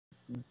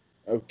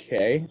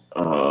Okay.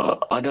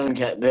 I don't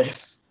get this.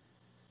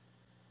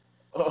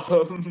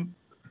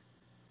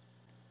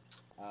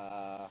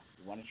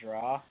 Wanna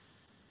draw?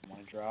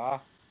 Wanna draw?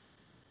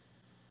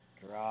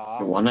 You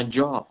Draw. want a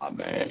job,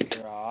 man?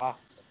 Draw.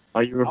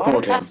 Are you I wanna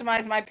recording?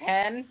 customize my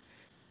pen.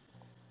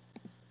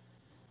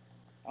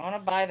 I wanna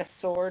buy the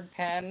sword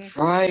pen.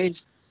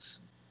 Price.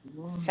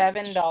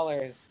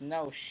 $7.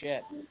 No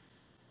shit.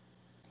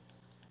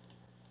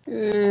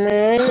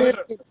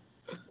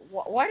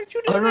 Why did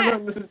you do I that?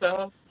 don't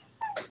understand.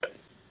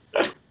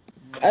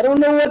 I don't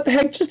know what the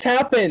heck just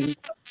happened.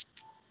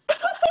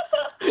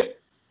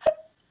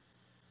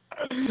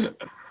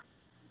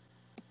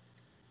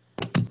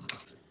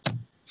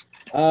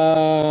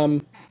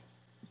 Um.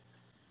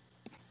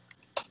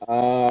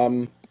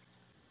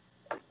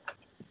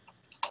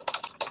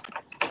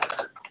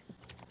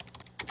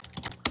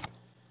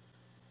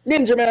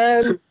 Ninja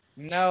Man.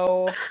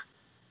 No.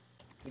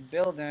 The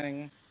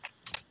building.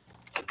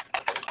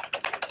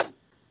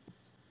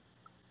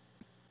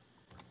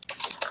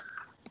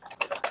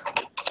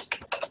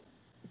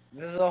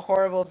 This is a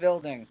horrible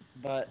building,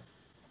 but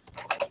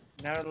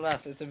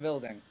nevertheless, it's a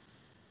building.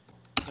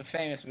 It's a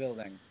famous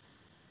building.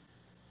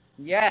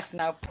 Yes,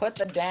 now put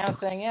the damn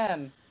thing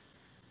in.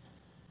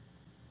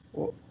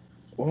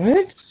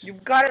 What? You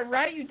got it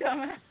right, you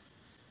dumbass.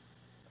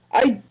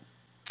 I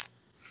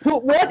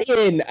put what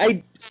in?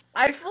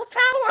 Eiffel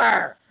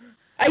Tower!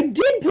 I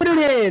did put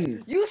it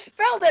in. You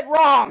spelled it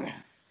wrong!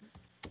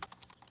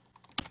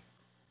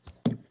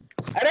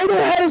 I don't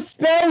know how to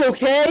spell,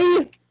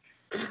 okay?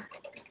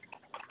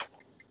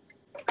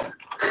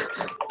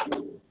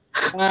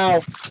 Wow.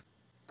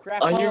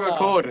 Are you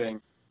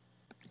recording?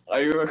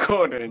 Are you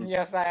recording?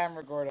 Yes, I am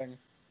recording.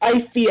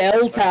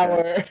 Eiffel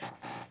Tower.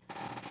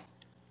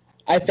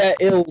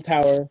 Eiffel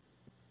Tower.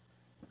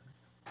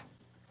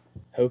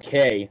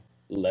 Okay,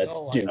 let's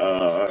Go do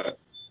on. it.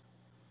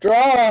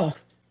 Draw.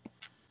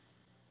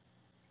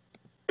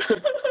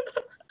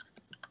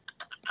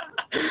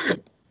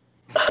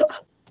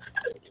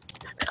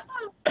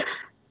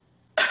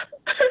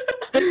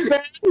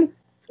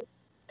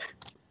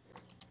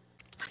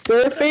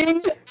 Surfing.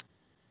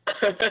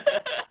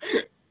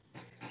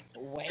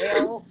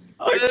 Whale.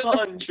 I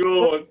can't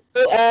draw.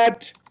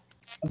 At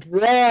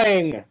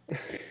drawing.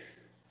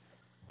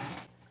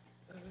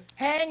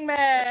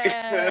 Hangman!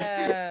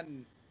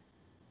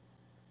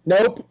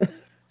 Nope.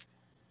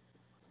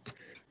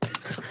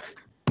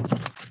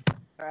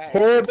 Alright,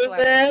 Horrible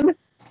man.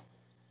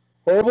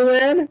 Horrible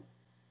man.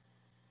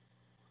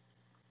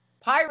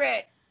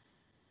 Pirate!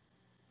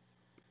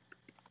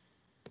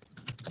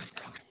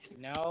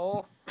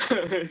 No.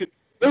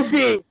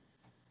 Luffy.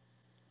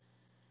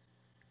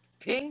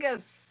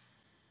 Pingus!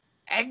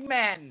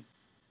 Eggman!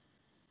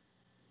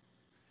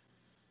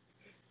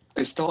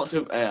 It starts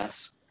with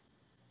S.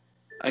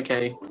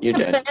 Okay, you're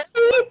dead. What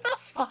the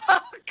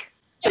fuck?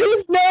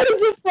 He's not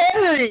a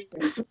fairy.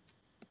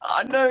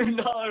 No.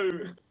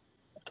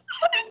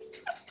 What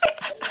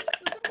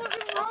the fuck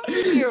is wrong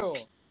with you?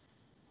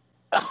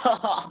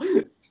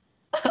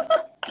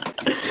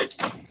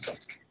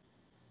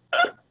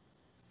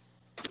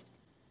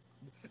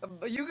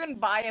 You can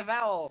buy a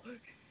vowel.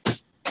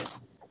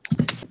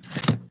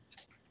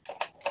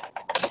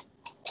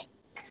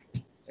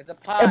 It's a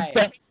pie.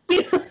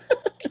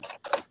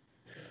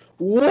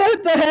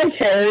 What the heck,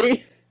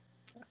 Harry?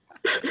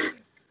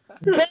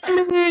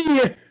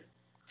 Benny!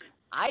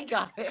 I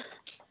got it.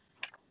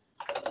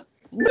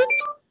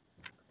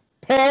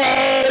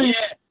 Pie!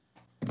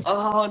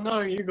 Oh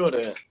no, you got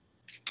it.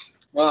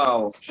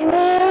 Wow.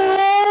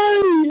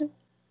 Pie!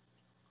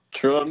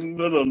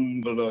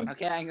 Trun-dun-dun-dun-dun.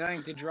 Okay, I'm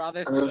going to draw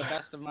this to the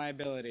best of my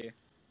ability.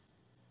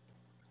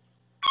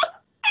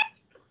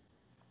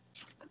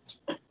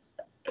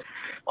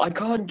 I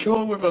can't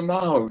draw with a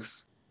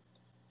mouse.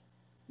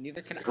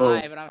 Neither can Oh,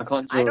 I, but I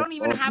can't I draw don't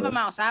even have a with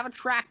mouse. I have a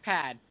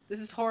trackpad. This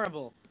is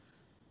horrible.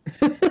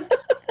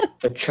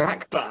 a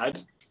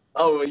trackpad.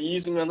 Oh, we're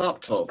using a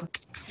laptop.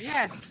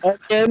 Yes.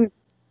 Again,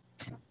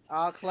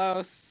 All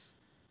close.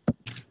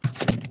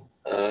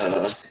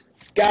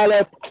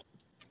 scallop.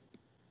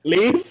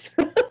 Leaf?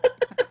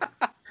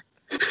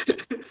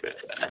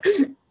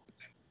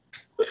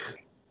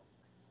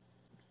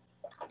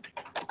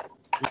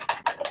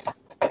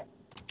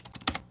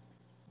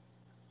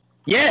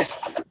 Yes!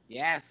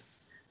 Yes.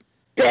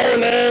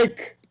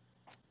 Garlic!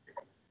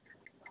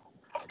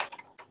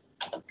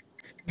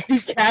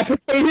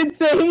 Decapitated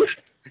thing?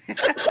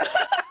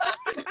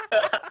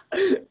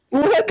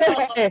 What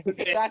the heck?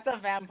 That's a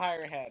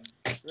vampire head.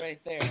 Right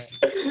there.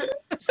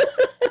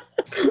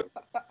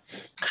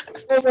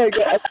 Oh my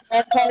god.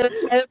 Vampire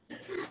head.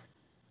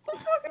 What the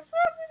fuck is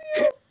wrong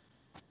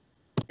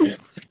with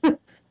you?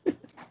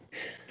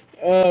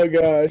 Oh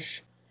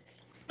gosh.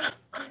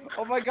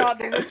 Oh my god,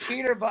 there's a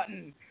cheater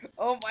button.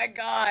 Oh my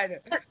god.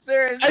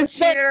 There is I a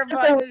cheater said-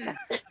 button.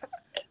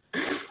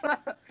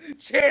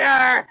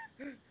 Cheater!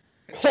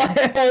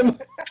 Clam!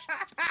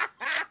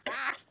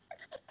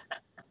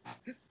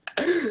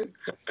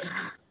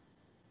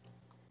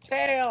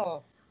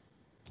 Tail!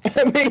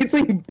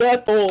 Amazing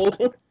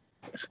butthole!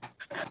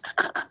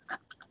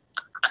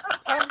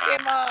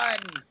 Pokemon!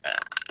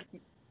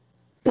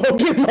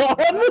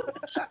 Pokemon?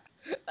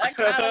 That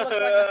kind of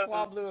looks like a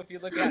Swablu if you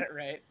look at it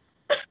right.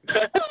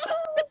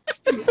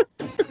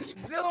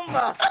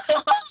 Zumba!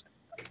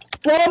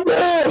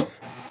 Swablu!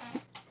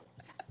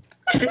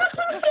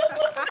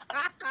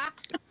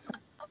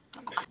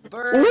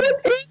 Bird! What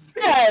is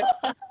that?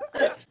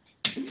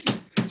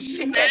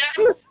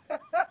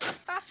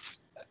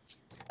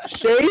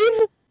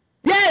 Shave?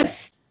 Yes!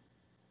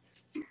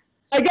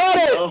 I got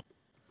it! Oh,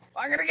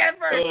 I'm gonna get it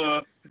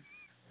first!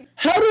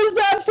 How does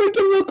that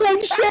freaking look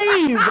like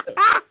shave?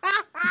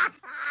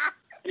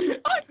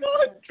 I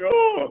can't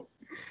draw.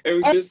 It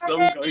was just some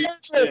guy's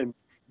chin.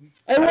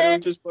 I And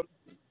went.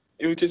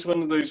 it was just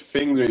one of those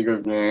things where you go,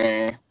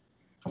 nah.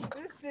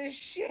 This is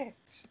shit.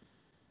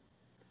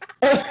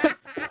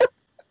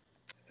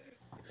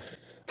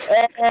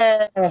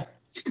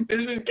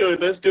 This is good.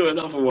 Let's do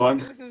another one.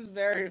 This is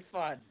very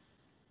fun.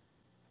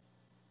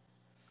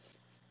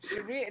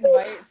 Should we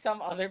invite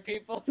some other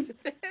people to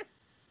this?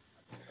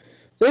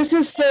 This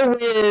is so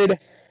weird.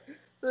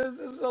 This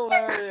is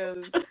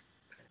hilarious.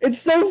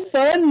 It's so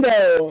fun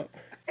though.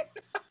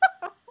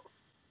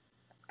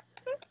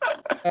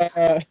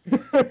 I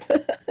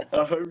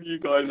hope you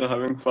guys are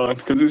having fun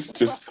because this is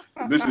just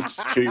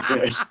too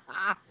big.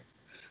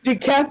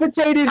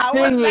 Decapitated How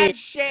was thingy. that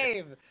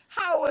shave?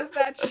 How was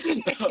that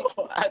shave?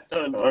 I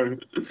don't know.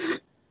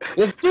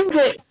 Let's do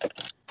this.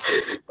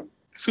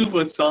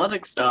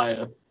 Supersonic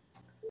style.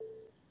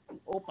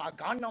 Opa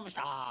Gangnam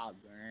Style.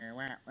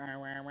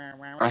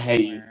 I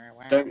hate you.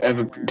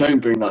 Don't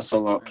bring that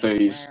song up,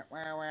 please.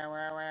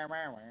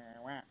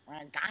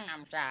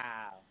 Gangnam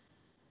Style.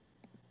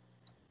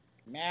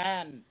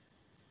 Man.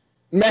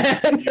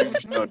 Man. You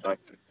don't like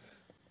it.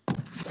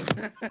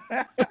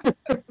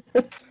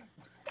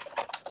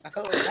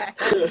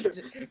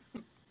 Land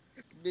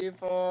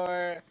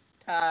before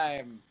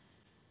time.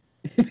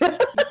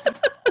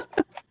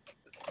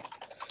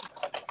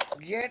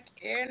 Get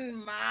in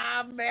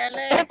my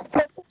belly.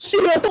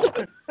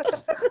 Shield.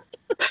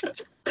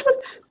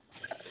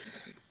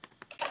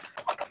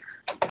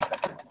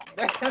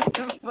 There's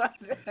the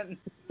button.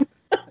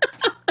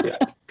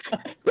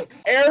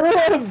 Arrow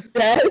of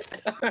death.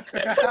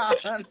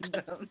 Around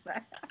the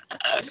man.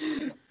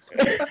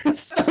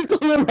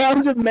 Circle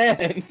around a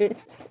man.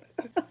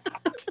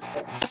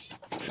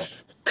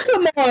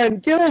 Come on,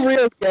 get a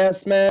real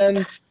guess,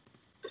 man.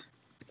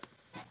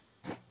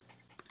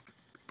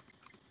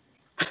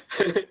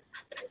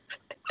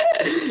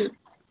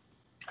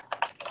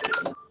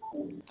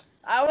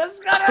 I was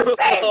gonna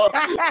say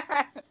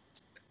that.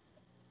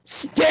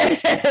 Steak.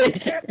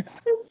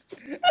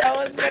 I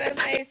was gonna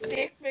say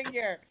stick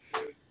figure.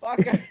 Fuck.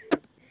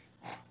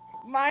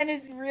 Mine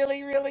is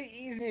really, really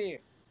easy.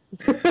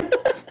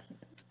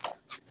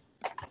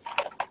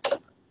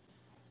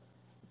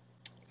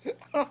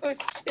 Oh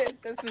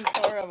shit, this is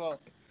horrible.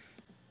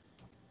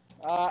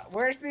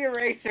 Where's the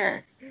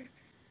eraser?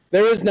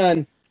 There is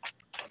none.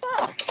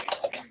 Fuck.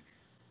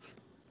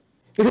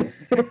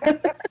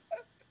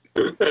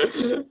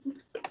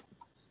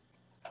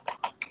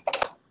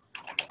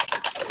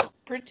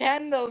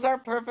 Pretend those are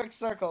perfect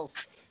circles.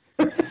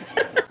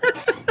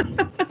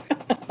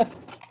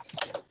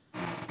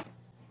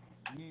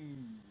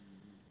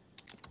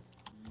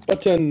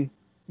 Button.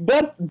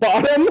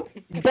 Bottom.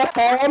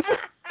 Bottom.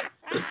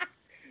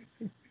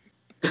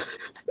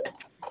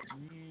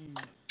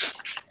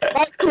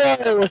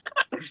 Micro.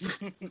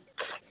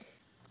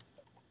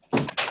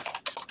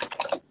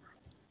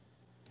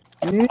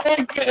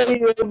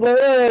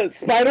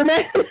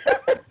 Spider-Man.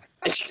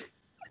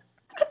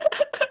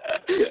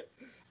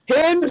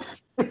 Him.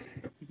 You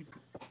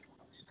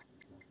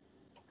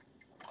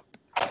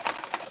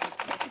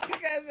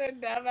guys are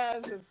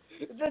dumbasses.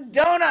 It's a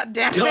donut,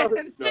 damn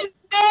it. It's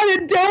not a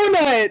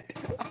donut.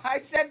 I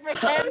said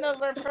pretend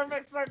those are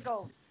perfect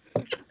circles.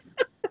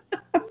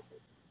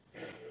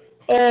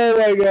 Oh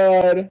my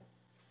god.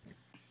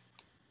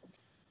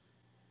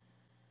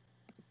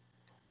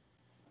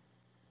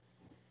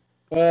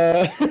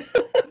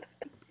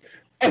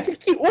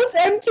 MQ, what's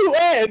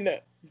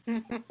MQN?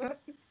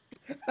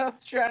 I was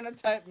trying to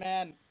type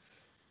man.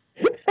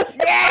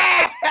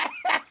 Yeah!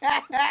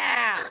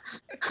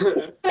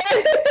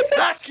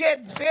 Suck it,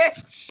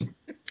 bitch!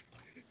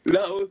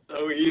 That was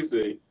so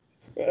easy.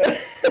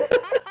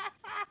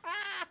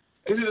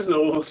 This is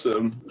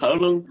awesome. How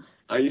long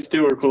are you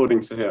still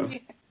recording, Sahil? Yeah.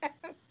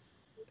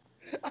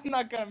 I'm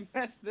not gonna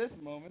miss this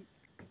moment.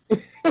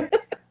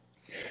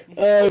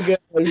 Oh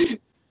god.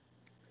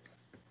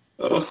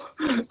 Oh,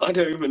 I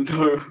don't even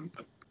know.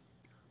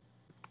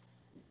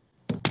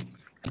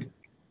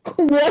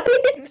 What?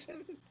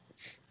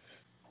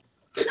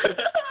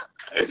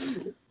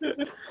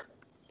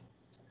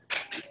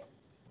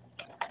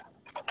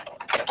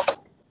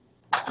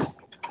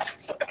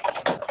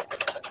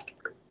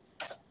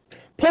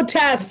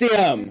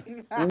 Potassium.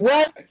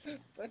 What?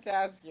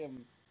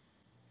 Potassium.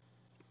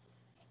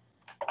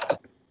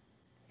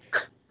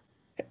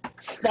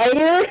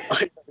 Spider?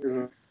 I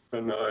don't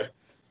even know.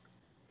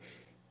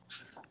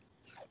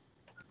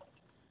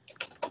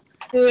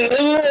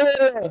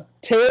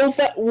 Tail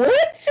fat.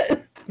 What?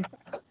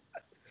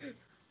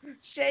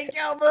 Shake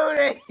your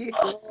booty!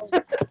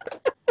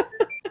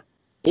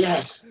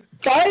 Yes.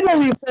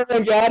 Finally,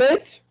 someone got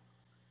it.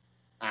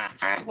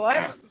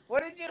 What?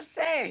 What did you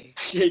say?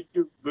 Shake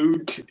your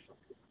boot.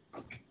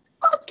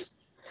 What?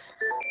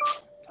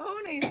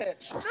 Ponytail.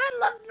 That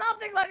looks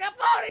nothing like a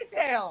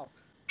ponytail!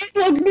 It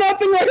looks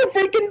nothing like a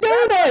freaking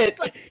donut.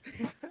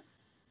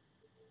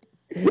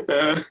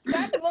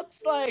 That looks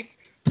like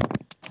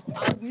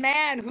a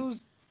man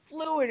whose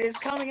fluid is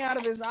coming out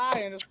of his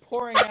eye and is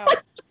pouring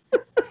out.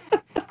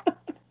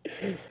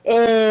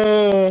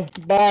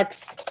 Box.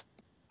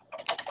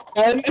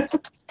 And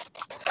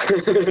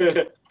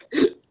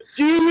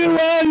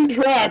G1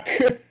 truck.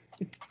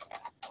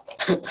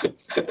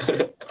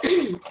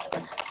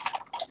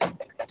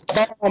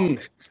 Bomb.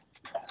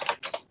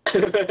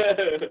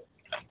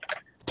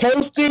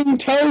 Toasting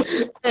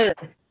toaster.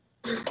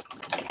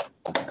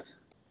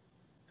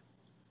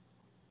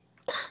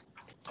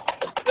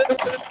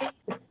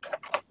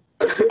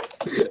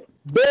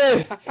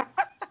 Biff.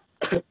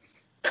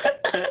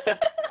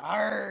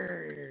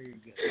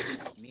 Arrgh.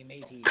 Me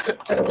matey.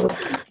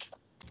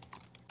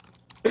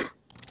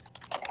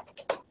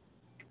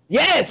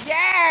 Yes!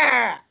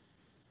 Yeah!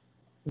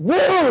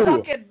 Woo!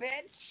 Suck it,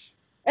 bitch!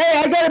 Hey,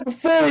 I got it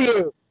before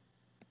you!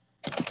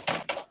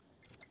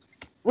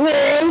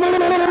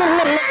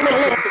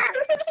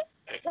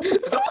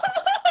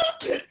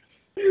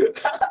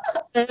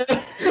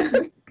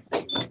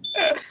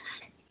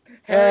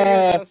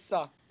 Harry does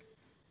suck.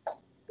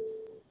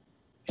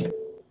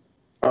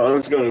 Oh,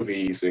 that's gonna be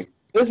easy.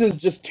 This is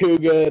just too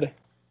good.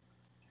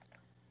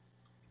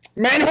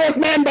 Man, horse,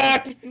 man,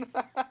 back!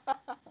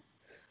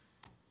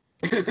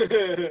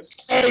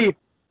 Hey!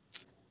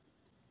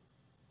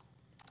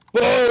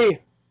 Boy!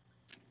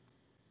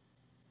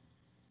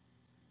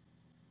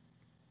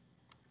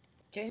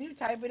 Can you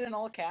type it in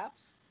all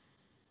caps?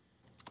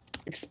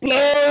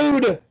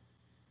 Explode!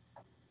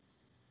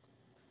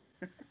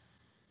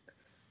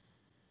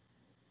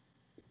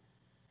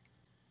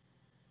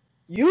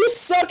 You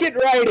suck at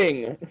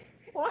writing!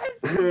 What?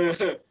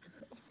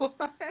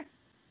 What?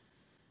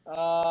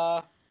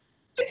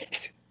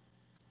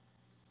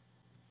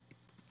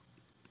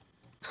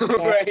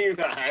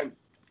 Rayman.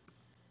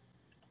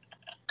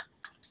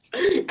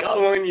 Come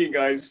on, you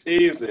guys,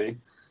 easy.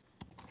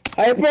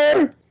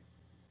 Hyper?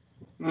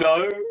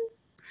 No.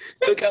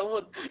 Look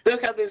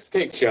at this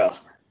picture.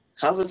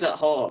 How is that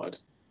hard?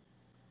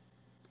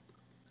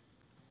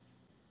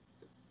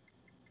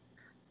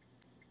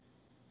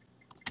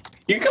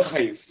 You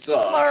guys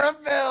suck.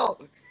 Chlorophyll!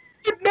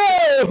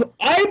 No!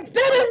 That is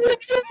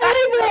an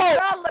eyeball!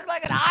 That look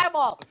like an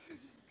eyeball!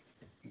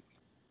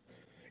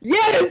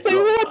 Yes, I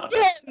won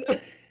again!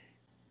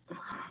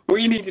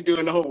 We need to do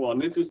another one.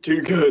 This is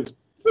too good.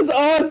 This is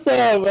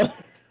awesome!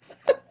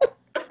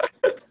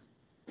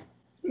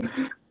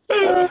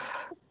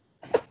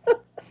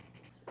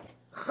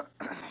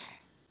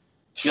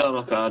 Shut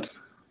up, Dad.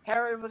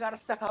 Harry, we gotta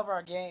step up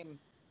our game.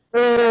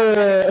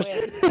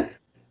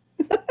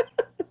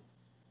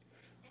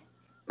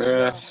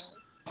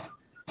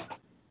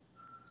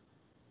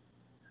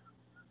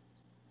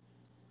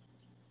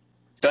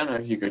 Don't know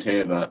if you could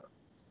hear that.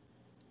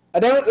 I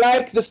don't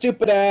like the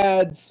stupid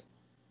ads.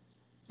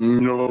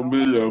 No,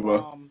 be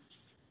over.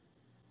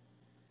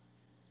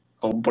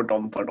 Remember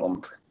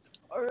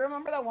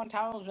that one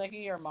time I was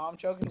making your mom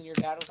joke and your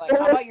dad was like,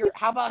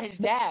 how about his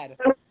dad?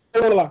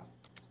 Do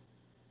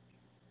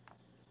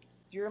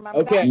you remember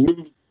Okay.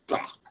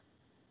 that?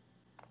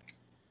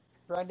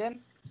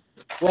 Brendan?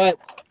 What?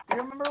 You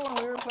remember when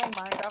we were playing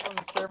Minecraft on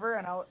the server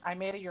and I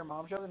made it your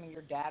mom joke and then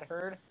your dad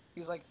heard?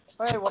 He was like,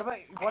 hey, what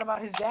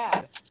about his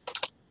dad?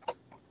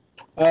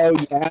 Oh,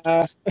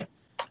 yeah.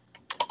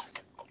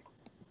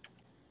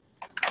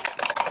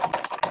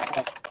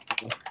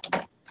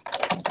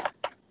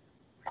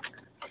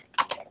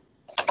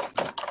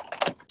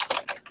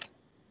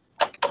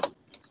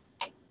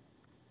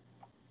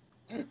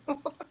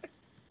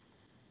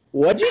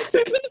 What'd you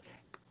say?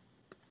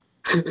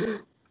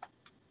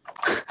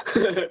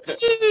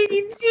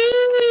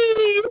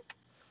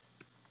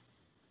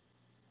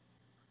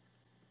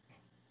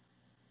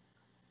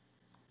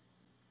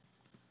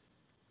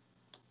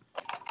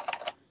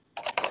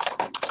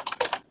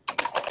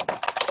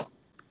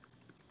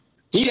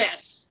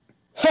 Yes!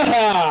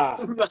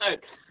 Haha!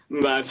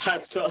 Mad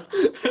Hatter.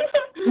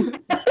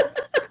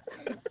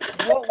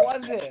 What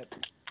was it?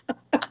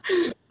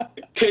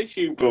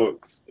 Tissue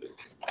box.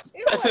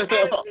 It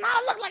does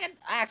not look like an...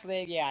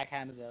 Actually, yeah, it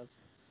kind of does.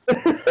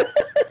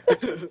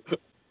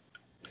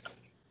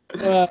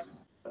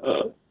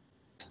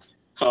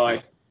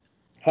 Hi.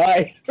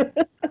 Hi.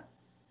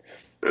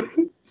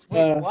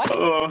 What?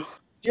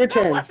 Your That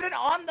turn. wasn't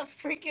on the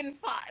freaking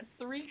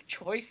 3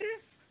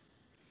 choices?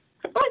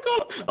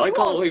 I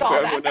can't wait for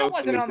everyone that. That else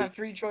wasn't to on the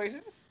 3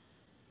 choices.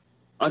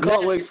 I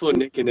can't wait for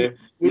Nick and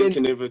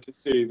Eva to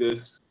see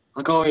this.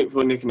 I can't wait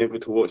for Nick and Eva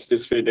to watch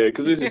this video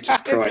because this is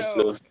just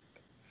priceless.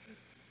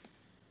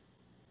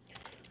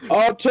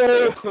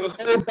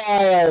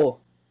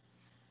 Automobile.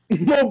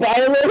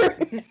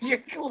 Mobiler?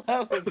 You're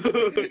close.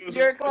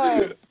 You're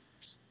close.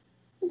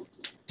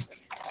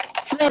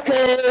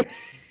 Trucker!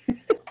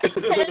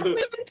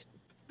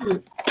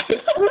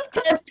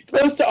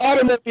 Close to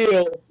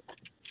automobile.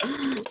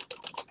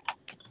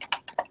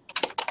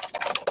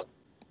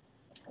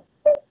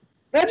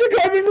 Magic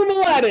carpet from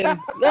Aladdin.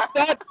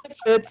 That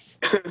fits.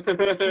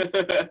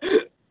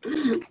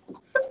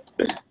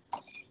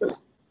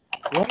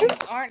 These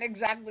aren't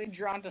exactly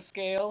drawn to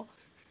scale.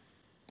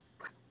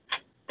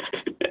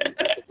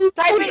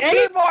 Type in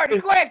keyboard,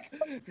 quick!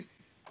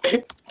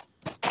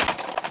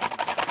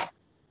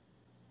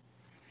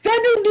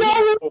 That is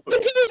not the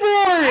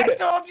I keyboard!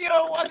 told you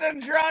it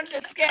wasn't drawn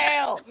to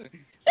scale!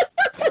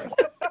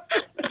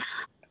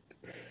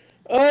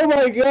 Oh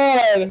my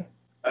god.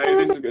 Hey,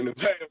 this is gonna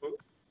fail.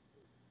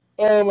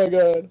 Oh my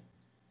god.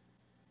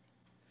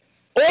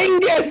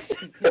 Angus!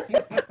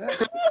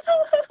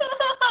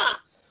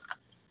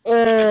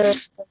 Oh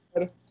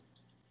god.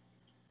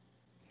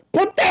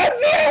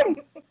 Potassium!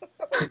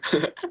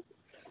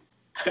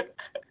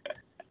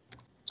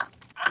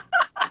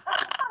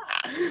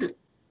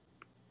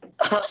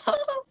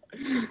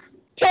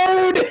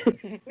 Toad!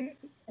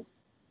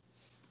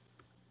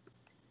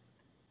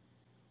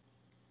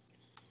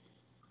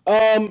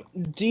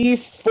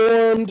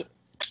 Deformed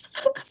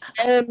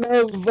son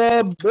of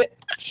a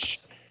bitch.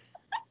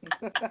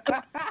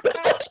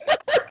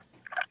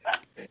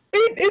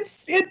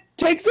 It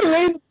takes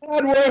away the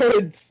bad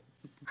words.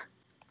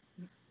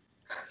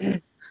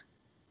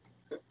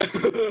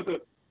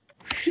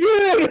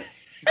 Shit!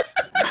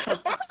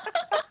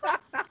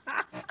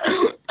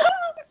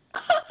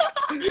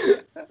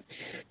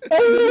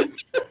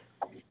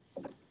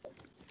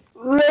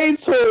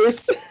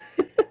 Racehorse.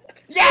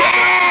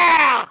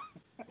 Yeah!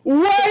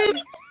 What?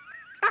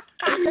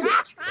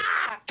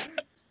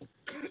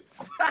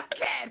 Fuck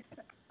it!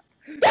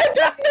 That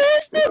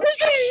doesn't make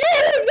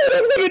shit! That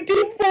is like a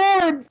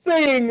deformed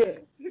thing!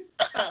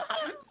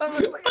 I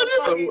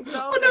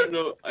don't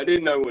know. I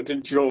didn't know what to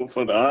draw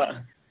for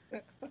that.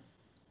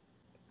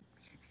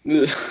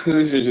 This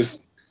is just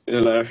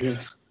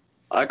hilarious.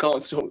 I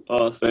can't stop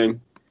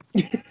laughing.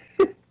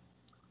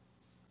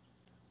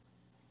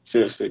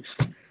 Seriously.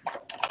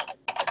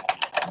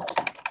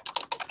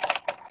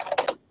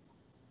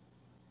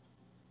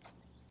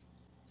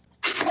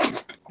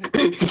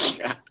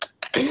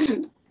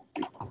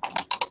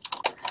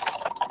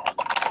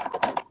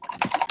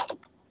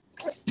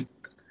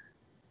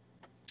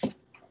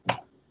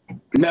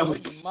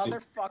 Melting.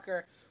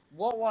 Motherfucker,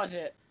 what was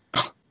it?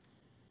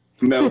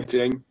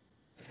 Melting.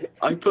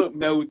 I put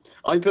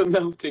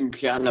melting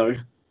piano.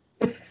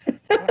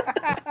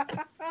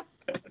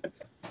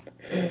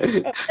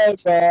 Oh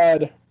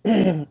god.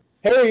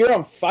 Harry, you're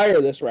on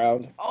fire this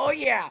round. Oh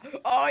yeah,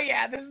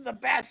 this is the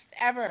best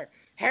ever.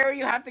 Harry,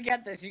 you have to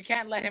get this. You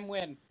can't let him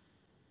win.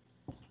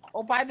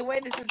 Oh, by the way,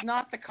 this is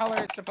not the color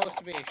it's supposed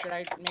to be. Should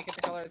I make it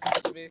the color it's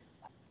supposed to be?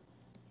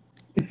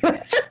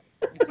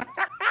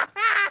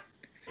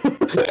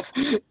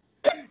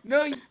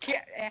 No, you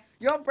can't.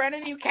 Yo,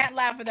 Brennan, you can't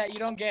laugh at that. You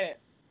don't get it.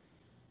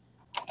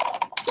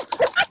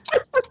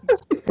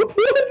 What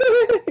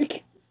the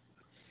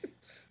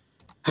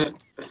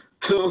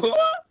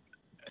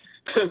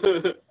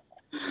heck?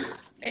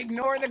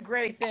 Ignore the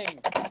gray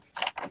thing.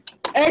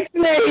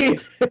 X-Men!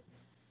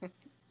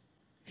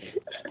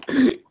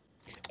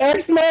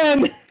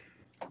 X-Men!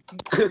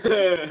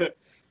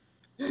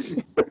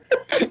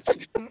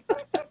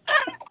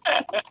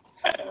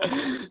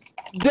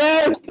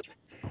 Death!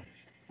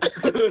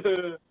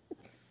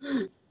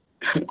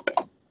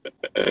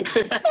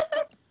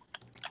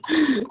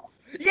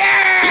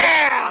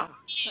 Yeah!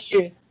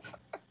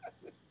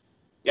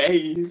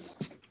 Gays.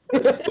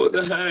 What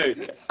the heck?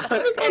 I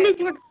just want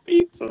to like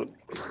pizza.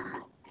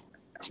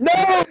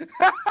 No!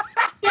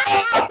 No!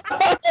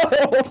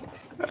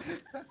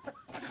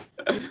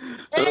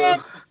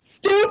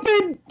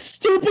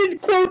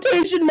 Stupid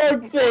quotation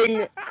mark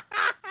thing!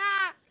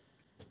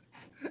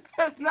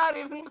 That's not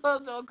even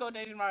close to a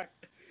quotation mark.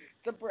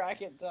 It's a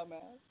bracket,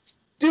 dumbass.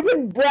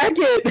 Stupid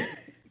bracket!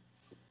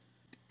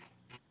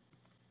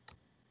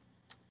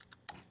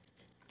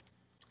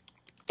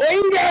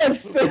 Angus!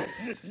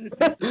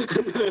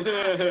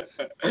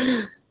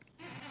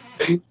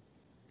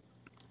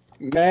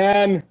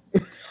 Man.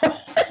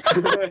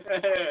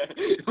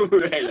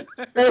 Wait.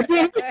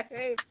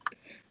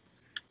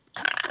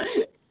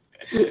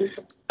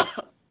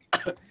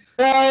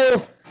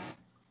 No.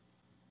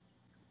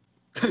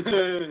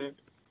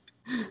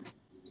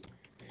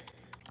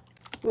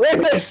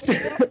 Rapist!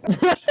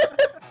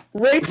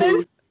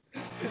 Rapist?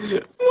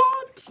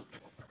 What?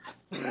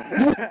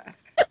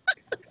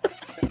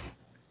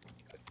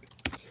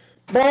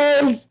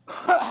 Balls!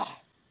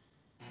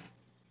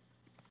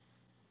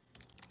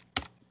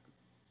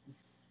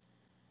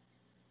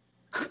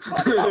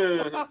 What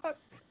the fuck?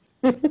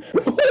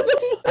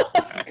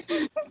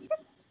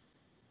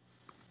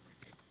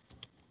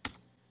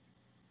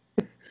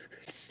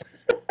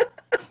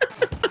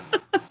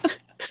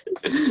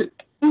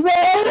 No!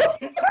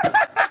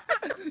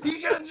 You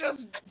should have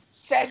just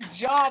said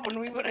job and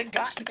we would have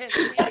gotten it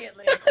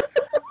immediately.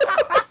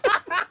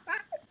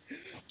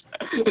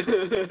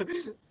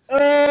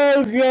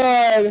 Oh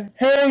god!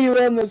 How you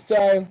won this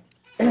time?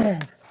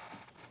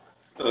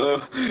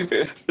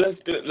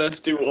 Let's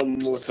do it one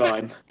more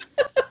time.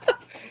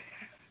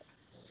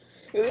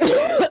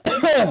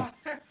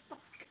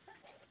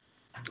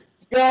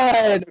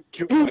 God!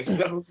 Kill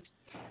myself.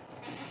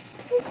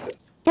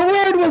 The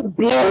word was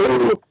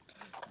blow!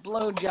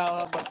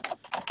 Blowjob.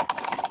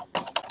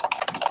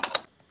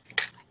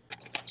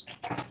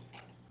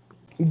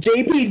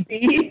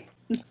 JPD?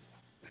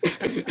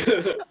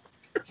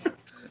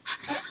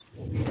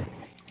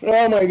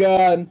 Oh my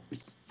god.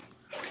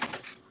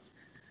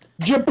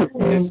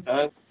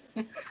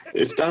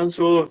 It stands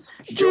for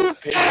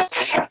Japan.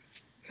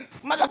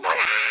 Motherfucker!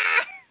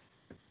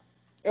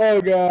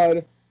 Oh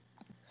god.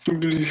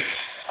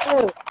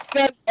 Oh, if you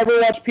guys ever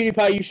watch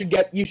PewDiePie,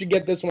 you should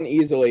get this one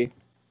easily.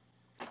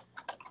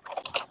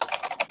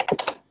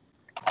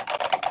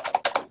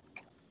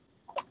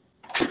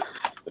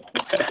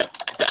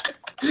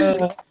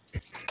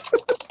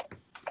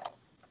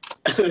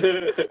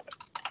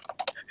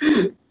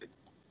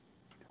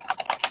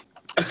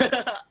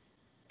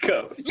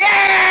 Go.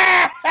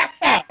 Yeah!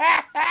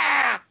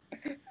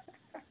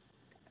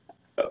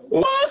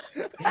 What?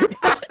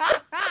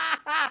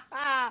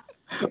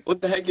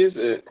 What the heck is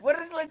it? What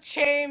does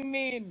Lachame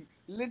mean?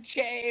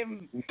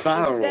 Lachame.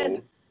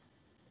 Barrel.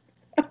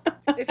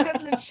 It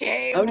said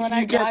Lachame How when did I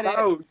you get got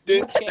barrel? it.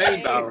 Didn't say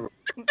Lachame. barrel.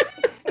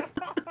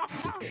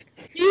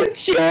 You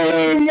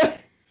chum!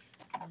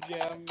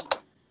 Gem.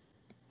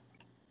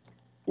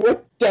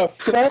 What the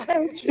fuck?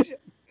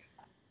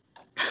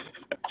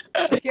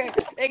 Okay,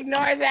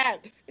 ignore that.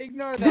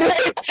 Ignore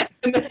that.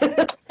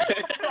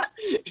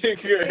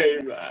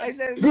 Great, man. I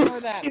said ignore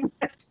that.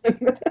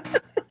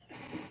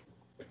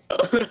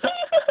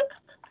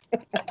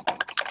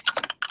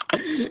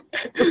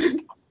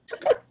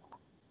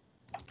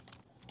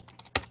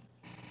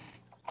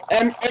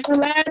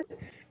 Emerald?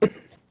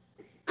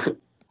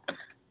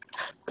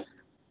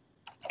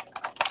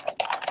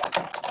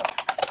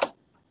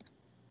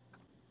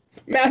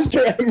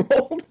 Master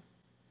Emerald?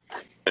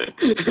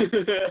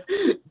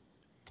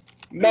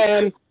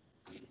 Man.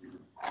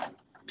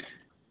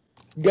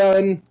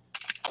 Gun.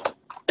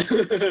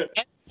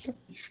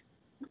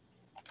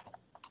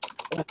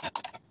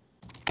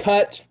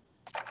 Cut.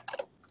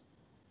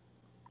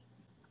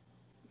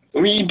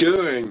 What are you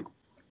doing?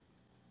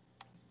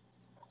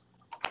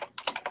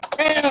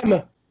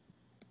 Bam!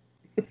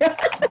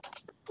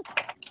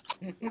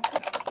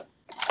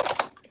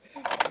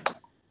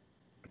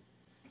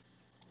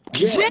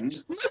 Jen?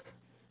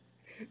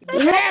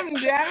 Gem,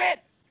 damn it!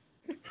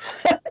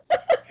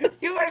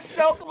 You were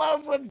so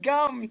close with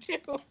gum, too.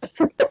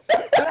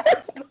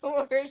 That's the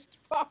worst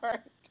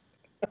part.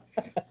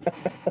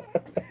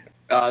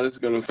 Ah, this is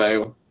gonna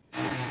fail.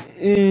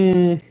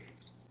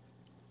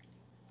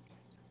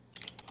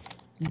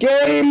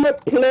 Game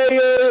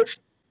player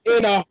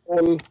in a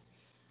hole.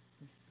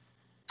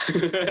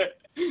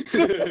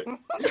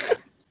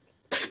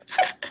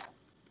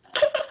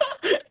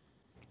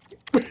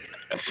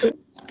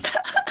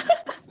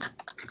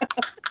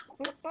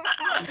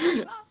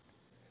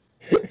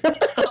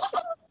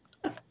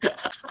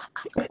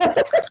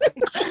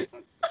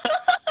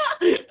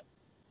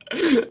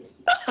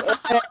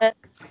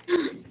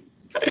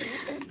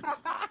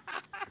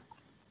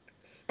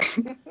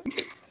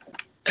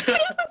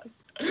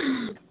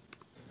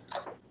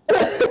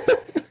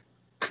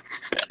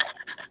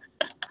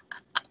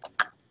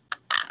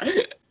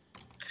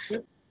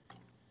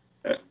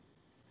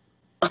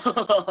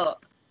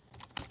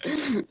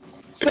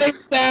 Safe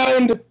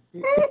sound.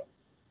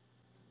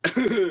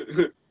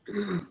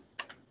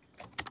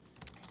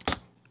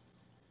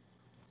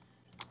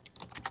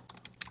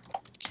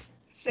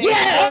 Say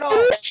Yeah!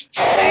 girdle.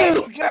 Say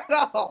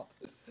girdle.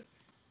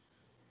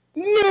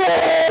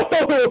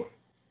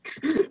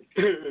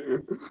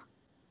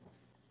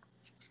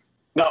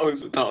 No!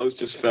 That was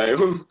just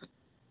fail.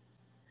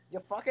 You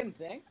fucking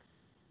think?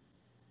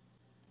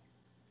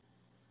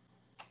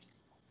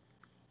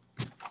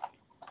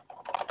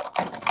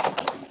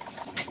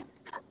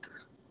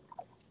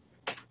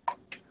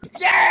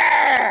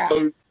 Yeah!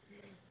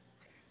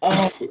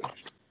 Oh,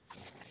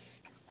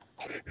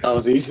 That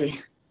was easy.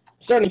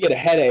 starting to get a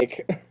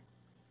headache.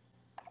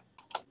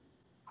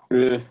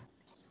 Yeah.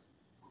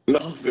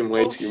 Laughing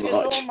way Oh, too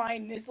shizzle much. my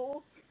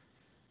nizzle?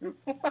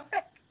 What?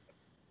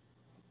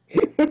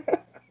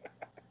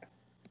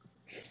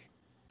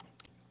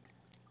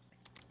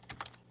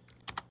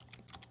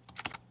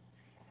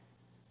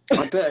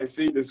 I better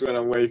see this when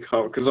I wake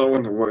up because I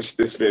want to watch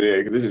this video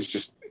because this is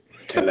just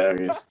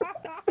hilarious.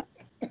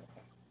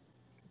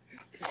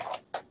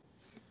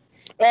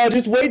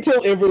 Just wait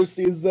till Ivo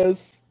sees this.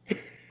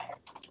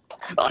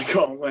 I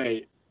can't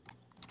wait.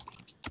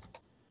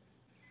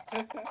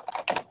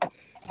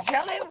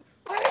 Jelly?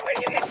 Where did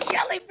you get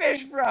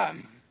jellyfish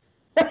from?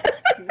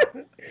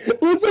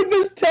 Looks like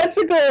there's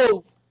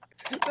tentacles.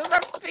 Those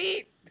are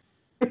feet.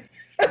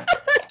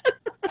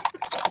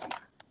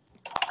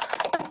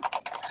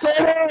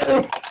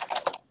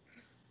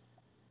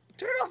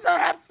 Turtles don't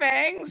have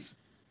fangs.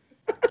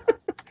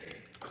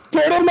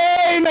 Turtle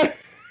man!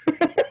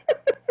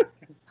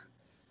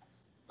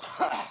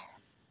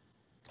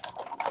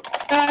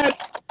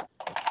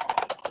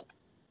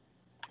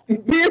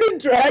 Bearded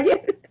dragon?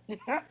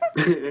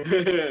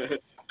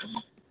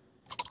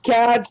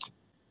 Cat.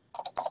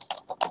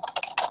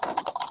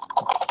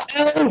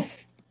 Elf.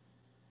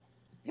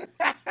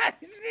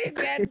 See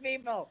dead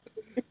people.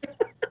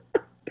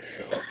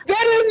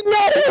 That is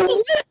not a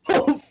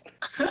wolf!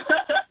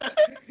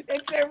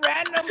 It's a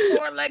random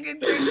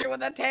four-legged creature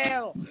with a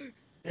tail.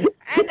 And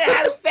it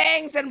has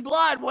fangs and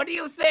blood. What do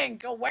you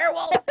think? A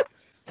werewolf?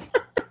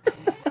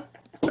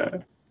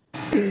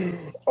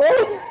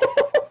 Oh.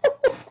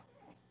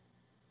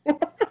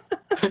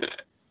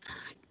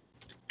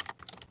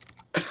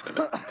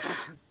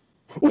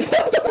 What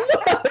the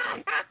fuck?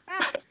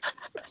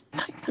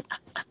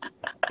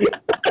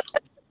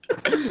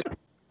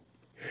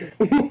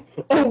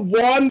 A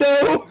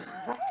Wando?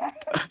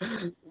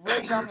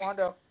 Rage on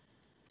Wando.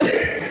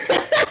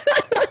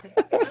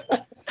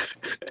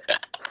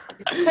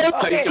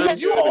 Okay,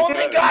 you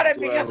only got it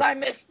because I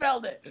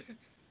misspelled it.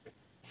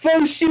 So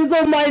she's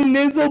on my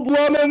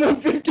Nizzleblum and the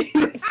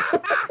 15.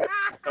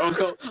 Oh,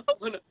 God.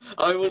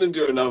 I wanna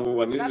do another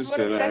one. This That's is what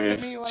it said to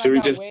me hilarious. when Should I we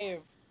got just?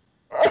 wave.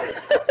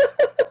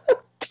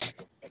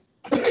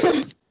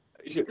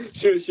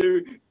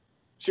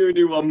 Should we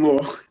do one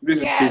more? This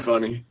is Yes. too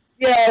funny.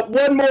 Yeah,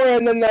 one more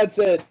and then that's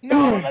it.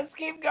 No, let's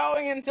keep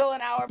going until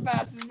an hour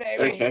passes,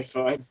 baby. Okay,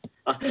 fine.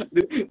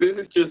 This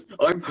is just.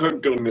 I'm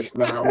hooked on this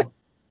now.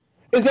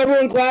 Is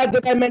everyone glad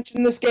that I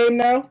mentioned this game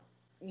now?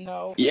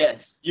 No.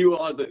 Yes, you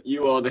are the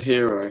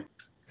hero.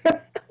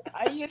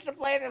 I used to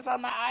play this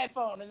on my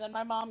iPhone, and then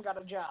my mom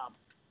got a job.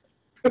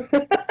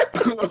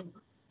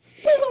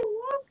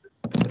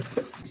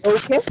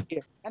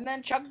 Okay. And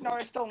then Chuck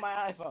Norris stole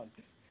my iPhone.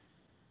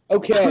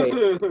 Okay.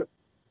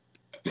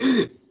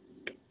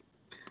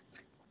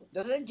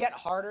 Does it get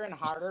harder and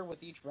harder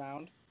with each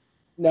round?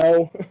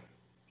 No.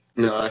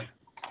 No.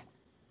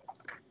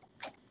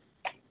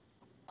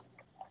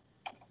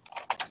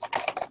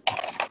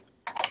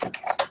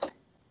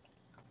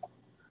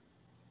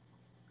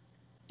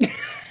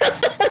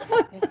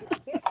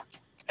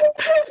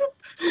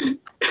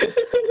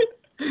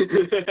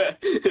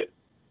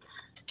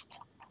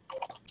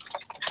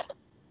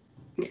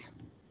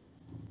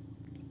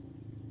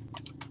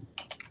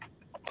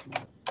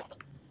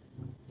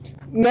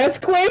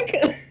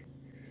 Nesquik?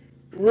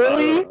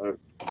 Really?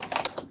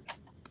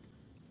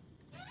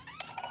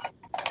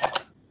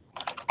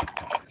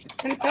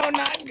 No,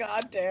 not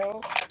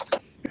Goddamn.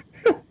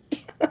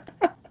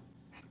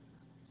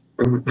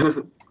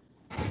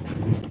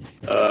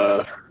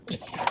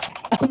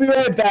 I'll be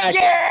right back.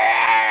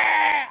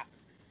 Yeah!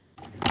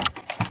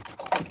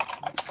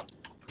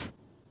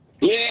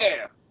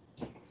 Yeah.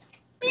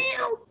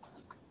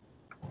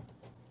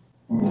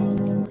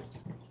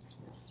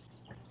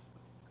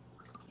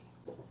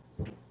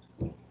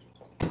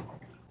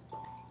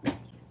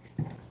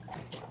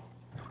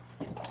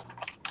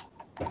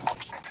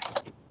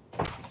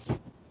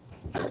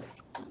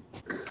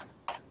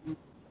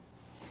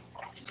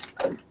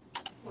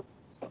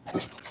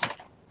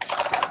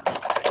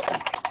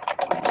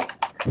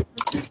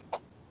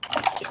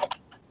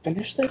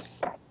 Finish this?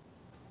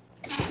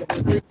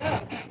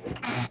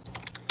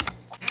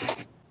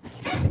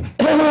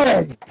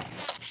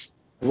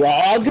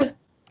 Rog?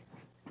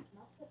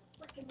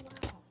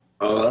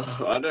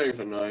 I don't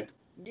even know.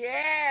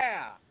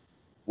 Yeah!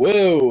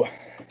 Woo.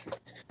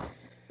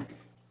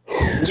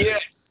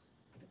 Yes.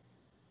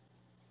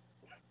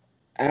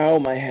 Ow,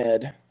 my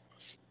head.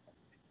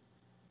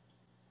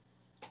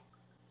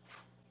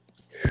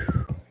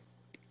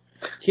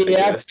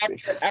 Yeah,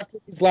 after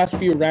these last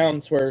few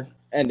rounds, we're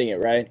ending it,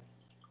 right?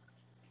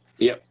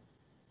 Yep.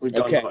 We've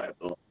done Okay. quite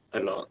a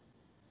lot.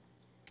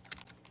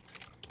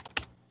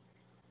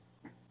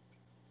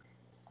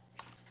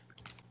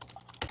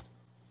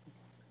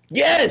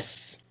 Yes!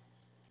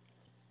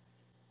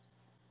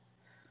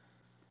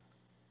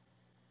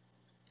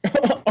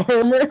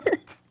 Armor?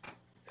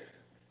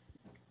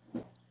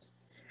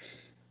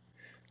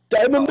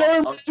 Diamond I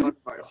armor? was trying to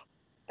write- I was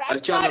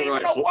That's trying not to even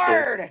write a hot dog.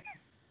 word!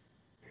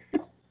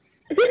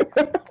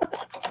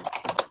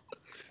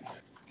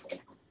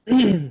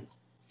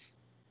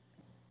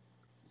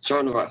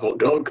 Trying to write hot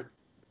dog.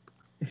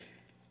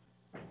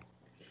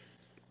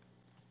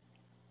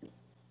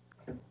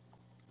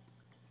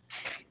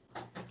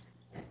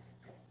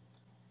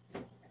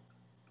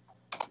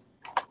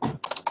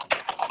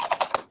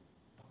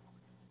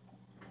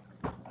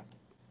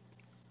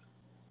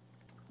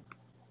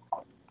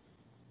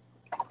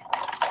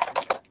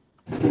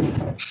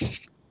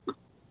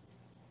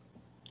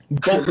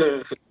 But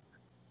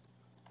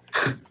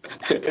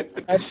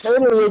that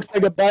totally looks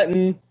like a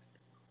button.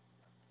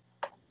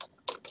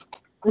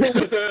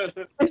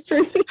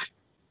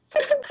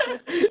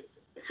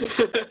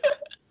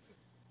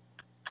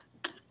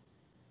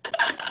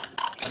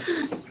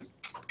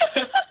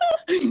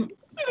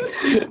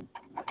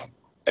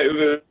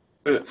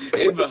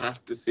 Eva has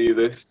to see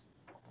this.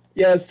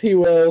 Yes, he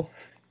will.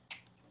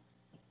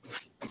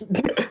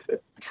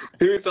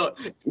 Who's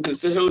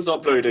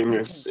uploading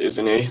this,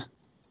 isn't he?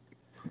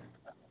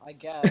 I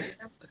guess.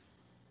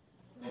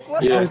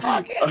 What Yeah. the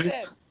fuck is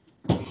it?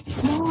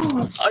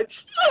 I...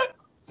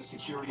 The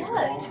security of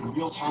calls in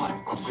real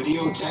time.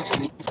 Video, text,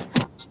 and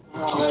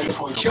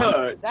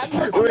Church. That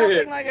looks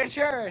Weird. nothing like a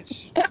church.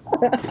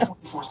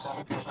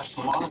 24/7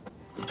 professional monitor.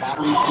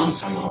 Battery and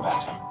cellular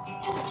backup.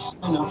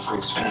 Sign up for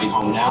Xfinity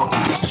Home now.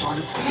 Start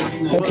at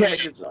 $39. What the Okay.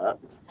 heck is that?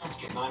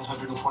 Get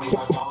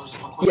 $925.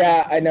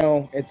 Yeah, I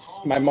know. It's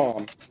my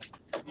mom.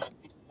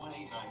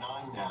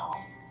 1899 now.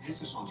 This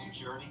is Home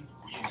Security.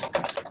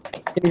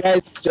 Can you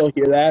guys still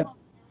hear that?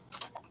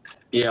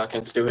 Yeah, I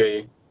can still hear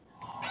you.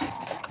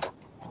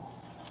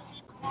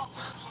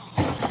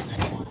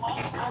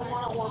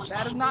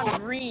 That is not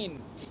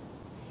green.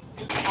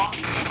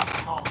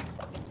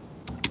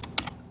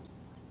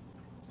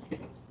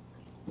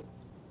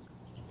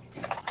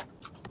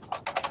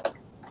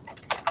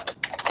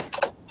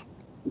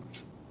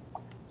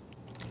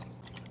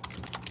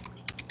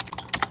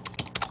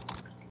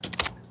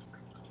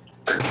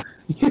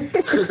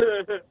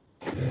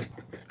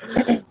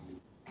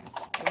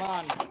 Come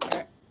on.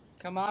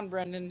 Come on,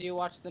 Brendan. Do you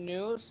watch the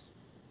news?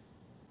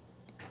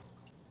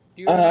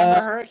 Do you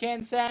remember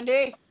Hurricane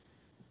Sandy?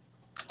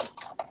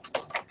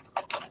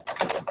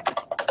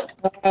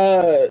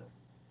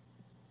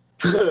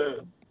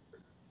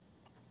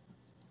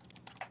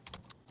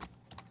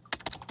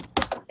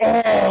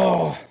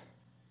 Oh,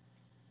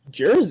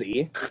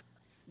 Jersey.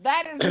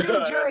 That is New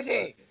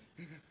Jersey.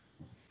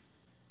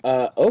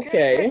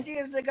 Okay. Christie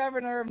is the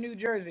governor of New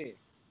Jersey.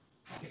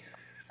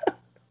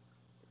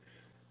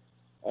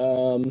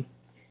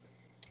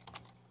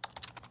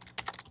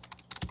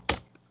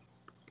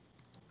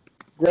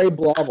 Gray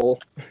Blobble.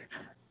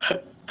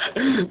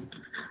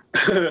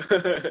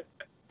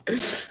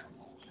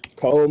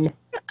 Comb.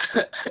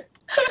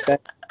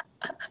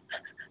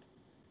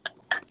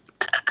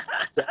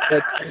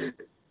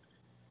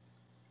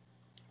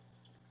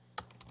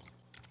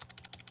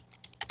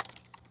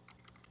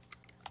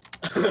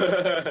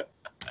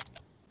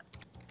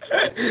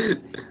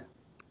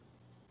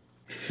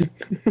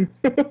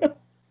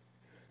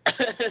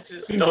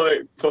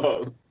 Historic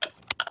bomb.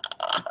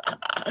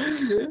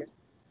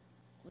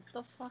 What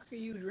the fuck are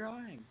you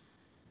drawing?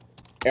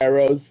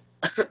 Arrows.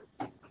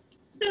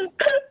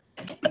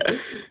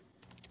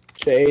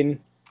 Chain.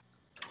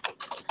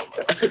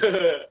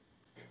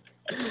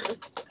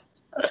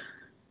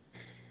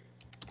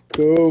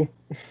 Cool.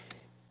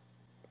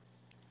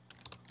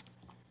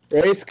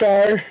 Race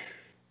car.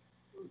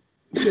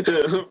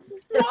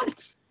 What?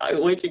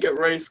 Where'd you get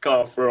race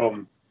car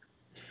from?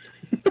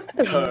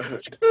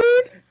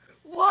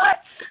 What?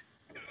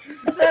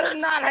 That is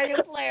not how you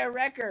play a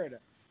record.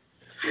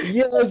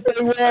 Yes,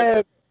 they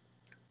were.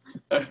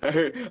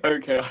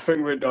 Okay, I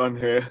think we're done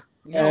here.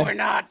 No, we're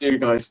not. See you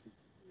guys.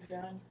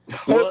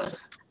 What?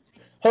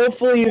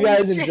 Hopefully you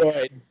guys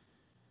enjoyed.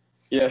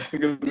 Yeah,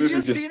 because Did this you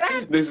is just see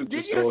that? this is Did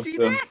just you see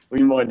awesome. that?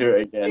 We might do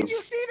it again. Did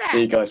you see that? See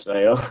you guys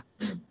later.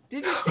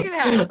 Did you see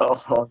that? Oh,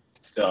 I'm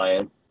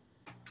dying.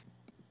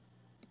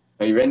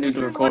 Are you ended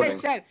the recording?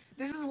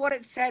 This is what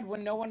it said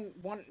when no one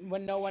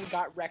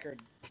got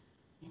record.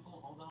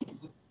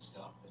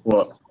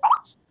 What?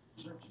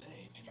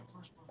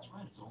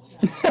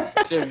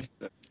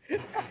 Seriously.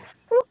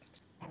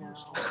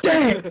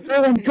 Dang,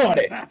 no one got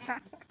it.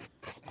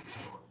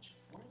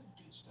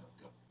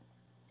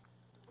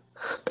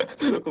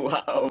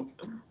 Wow.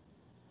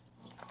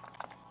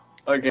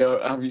 Okay,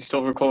 have you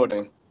stopped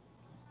recording?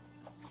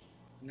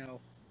 No.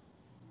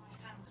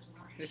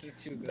 This is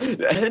too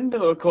good. End the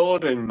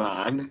recording,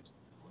 man.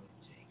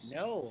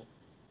 No.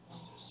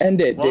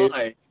 End it, dude.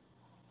 Why?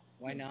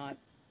 Why not?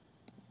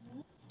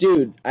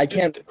 Dude, I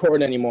can't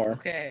record anymore.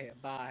 Okay,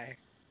 bye.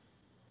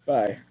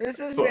 Bye. This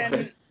has Bye.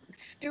 been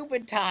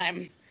Stupid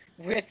Time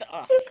with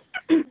us.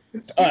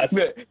 Us.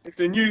 It's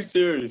a new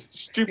series.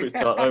 Stupid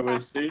time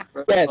with Steve.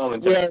 Yes,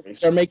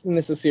 we're making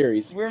this a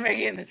series. We're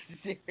making this a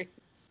series.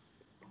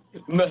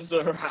 Mess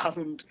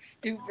around.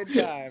 Stupid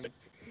Time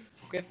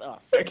with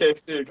us. Okay,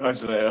 see you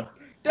guys later.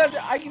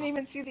 I can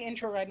even see the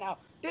intro right now.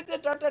 Like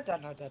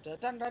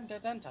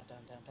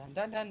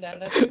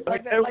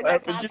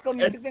that classical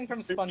music thing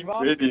from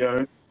SpongeBob.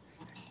 Video.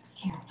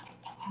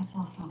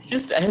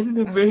 Just end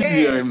the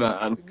video,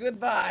 man.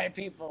 Goodbye,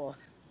 people.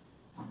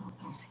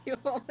 See you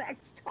all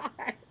next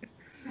time.